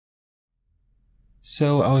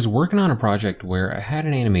So I was working on a project where I had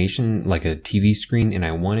an animation, like a TV screen, and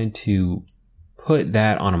I wanted to put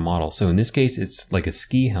that on a model. So in this case, it's like a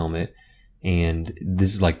ski helmet, and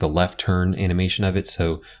this is like the left turn animation of it.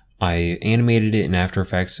 So I animated it in After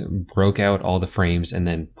Effects, broke out all the frames, and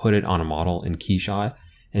then put it on a model in Keyshot.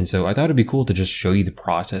 And so I thought it'd be cool to just show you the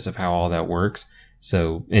process of how all that works.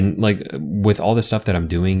 So, and like with all the stuff that I'm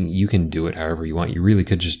doing, you can do it however you want. You really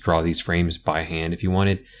could just draw these frames by hand if you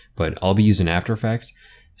wanted, but I'll be using After Effects.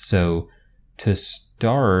 So to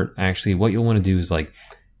start, actually, what you'll want to do is like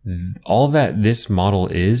all that this model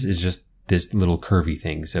is just this little curvy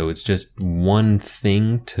thing. So it's just one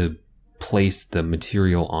thing to place the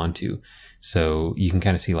material onto. So you can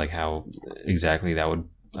kind of see like how exactly that would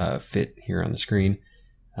fit here on the screen.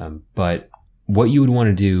 But what you would want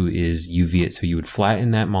to do is UV it. So you would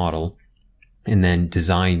flatten that model and then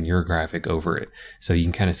design your graphic over it. So you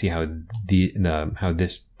can kind of see how how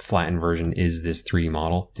this flattened version is this 3D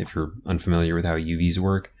model if you're unfamiliar with how UVs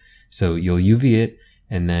work. So you'll UV it,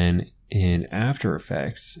 and then in After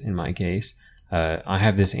Effects, in my case, I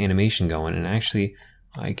have this animation going, and actually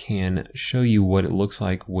I can show you what it looks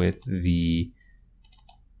like with the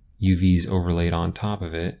UVs overlaid on top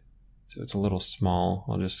of it. So it's a little small.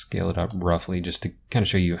 I'll just scale it up roughly just to kind of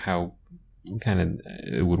show you how kind of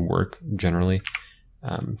it would work generally.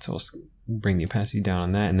 So I'll bring the opacity down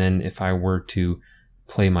on that. And then if I were to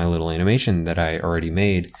play my little animation that I already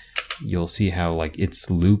made, you'll see how like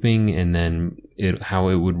it's looping and then how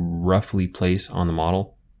it would roughly place on the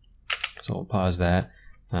model. So I'll pause that.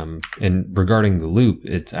 And regarding the loop,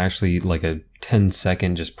 it's actually like a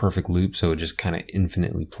 10-second just perfect loop. So it just kind of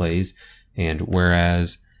infinitely plays. And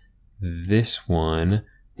whereas this one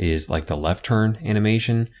is like the left turn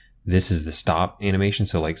animation, this is the stop animation.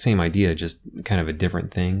 So like same idea, just kind of a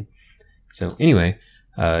different thing. So anyway,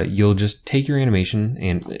 you'll just take your animation,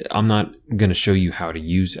 and I'm not going to show you how to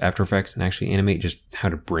use After Effects and actually animate, just how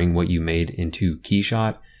to bring what you made into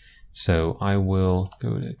Keyshot. So I will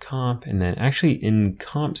go to comp, and then actually in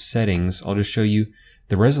comp settings, I'll just show you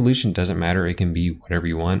the resolution doesn't matter. It can be whatever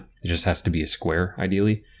you want. It just has to be a square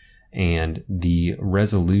ideally. And the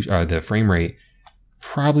resolution, the frame rate,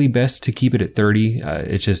 probably best to keep it at 30.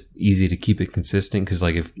 It's just easy to keep it consistent, because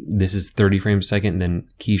like if this is 30 frames a second, then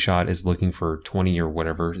Keyshot is looking for 20 or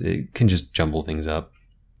whatever, it can just jumble things up.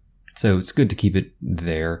 So it's good to keep it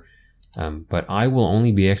there. But I will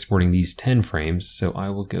only be exporting these 10 frames. So I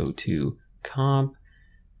will go to comp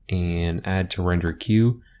and add to render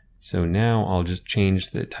queue. So now I'll just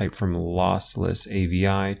change the type from lossless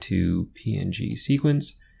AVI to PNG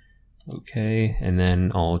sequence. Okay, and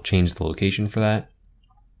then I'll change the location for that.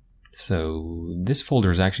 So this folder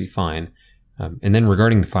is actually fine. And then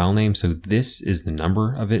regarding the file name, so this is the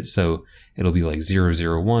number of it. So it'll be like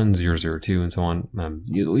 001, 002, and so on.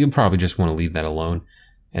 You'll probably just want to leave that alone.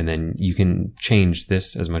 And then you can change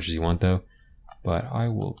this as much as you want though. But I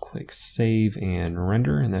will click save and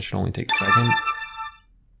render, and that should only take a second.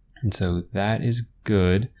 And so that is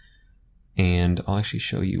good. And I'll actually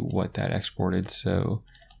show you what that exported. So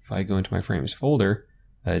if I go into my frames folder,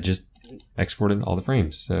 it just exported all the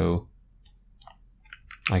frames. So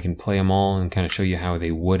I can play them all and kind of show you how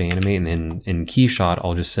they would animate. And then in Keyshot,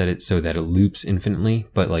 I'll just set it so that it loops infinitely.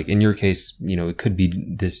 But like in your case, you know, it could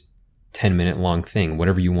be this 10-minute long thing,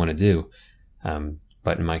 whatever you want to do.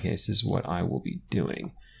 But in my case, this is what I will be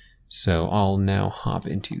doing. So I'll now hop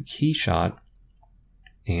into Keyshot,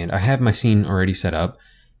 and I have my scene already set up.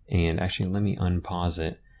 And actually, let me unpause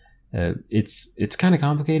it. It's kind of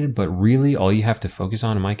complicated, but really all you have to focus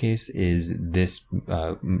on in my case is this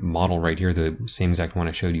model right here, the same exact one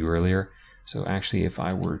I showed you earlier. So actually, if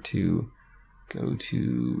I were to go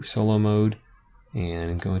to solo mode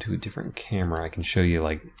and go into a different camera, I can show you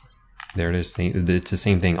like, there it is. It's the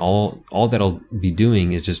same thing. All that I'll be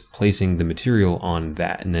doing is just placing the material on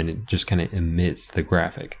that, and then it just kind of emits the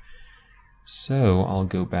graphic. So I'll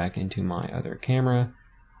go back into my other camera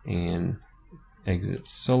and exit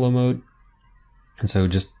solo mode. And so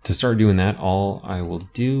just to start doing that, all I will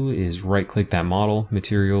do is right click that model,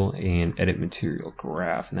 material, and edit material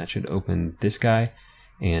graph, and that should open this guy.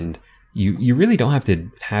 And you really don't have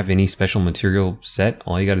to have any special material set.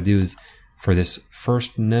 All you got to do is for this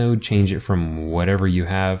first node, change it from whatever you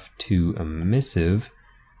have to emissive,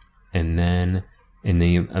 and then in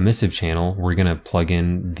the emissive channel, we're going to plug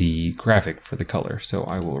in the graphic for the color. So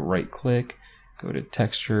I will right click, go to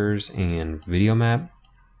textures and video map.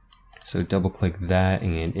 So double click that,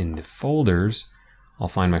 and in the folders, I'll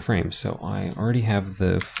find my frames. So I already have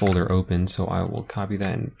the folder open, so I will copy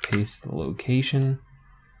that and paste the location.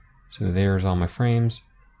 So there's all my frames.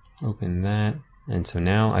 Open that. And so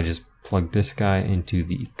now I just plug this guy into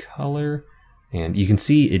the color, And you can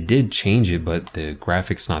see it did change it, but the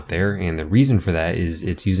graphic's not there. And the reason for that is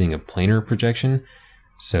it's using a planar projection.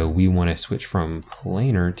 So we want to switch from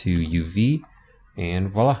planar to UV, and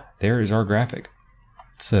voila, there is our graphic.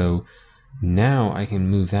 So now I can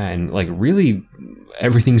move that, and like really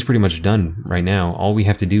everything's pretty much done right now. All we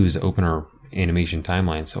have to do is open our animation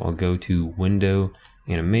timeline. So I'll go to Window,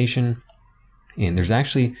 Animation, and there's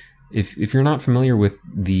actually, if you're not familiar with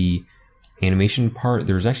the animation part,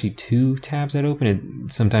 there's actually 2 tabs that open.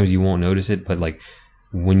 And sometimes you won't notice it, but like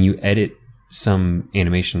when you edit some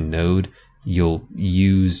animation node, you'll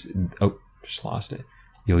use, oh, just lost it.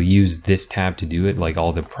 You'll use this tab to do it. Like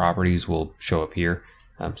all the properties will show up here.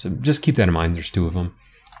 So just keep that in mind. There's 2 of them.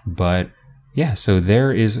 But yeah, so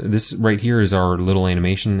there is, this right here is our little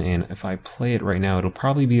animation. And if I play it right now, it'll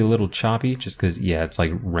probably be a little choppy just because, yeah, it's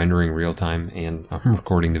like rendering real time and I'm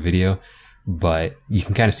recording the video. But you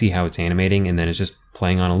can kind of see how it's animating, and then it's just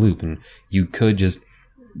playing on a loop. And you could just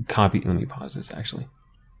copy, let me pause this actually.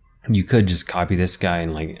 You could just copy this guy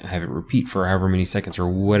and like have it repeat for however many seconds or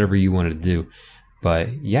whatever you wanted to do.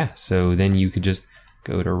 But yeah, so then you could just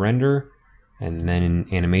go to render, and then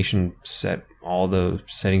in animation set all the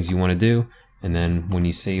settings you want to do. And then when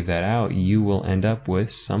you save that out, you will end up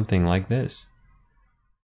with something like this.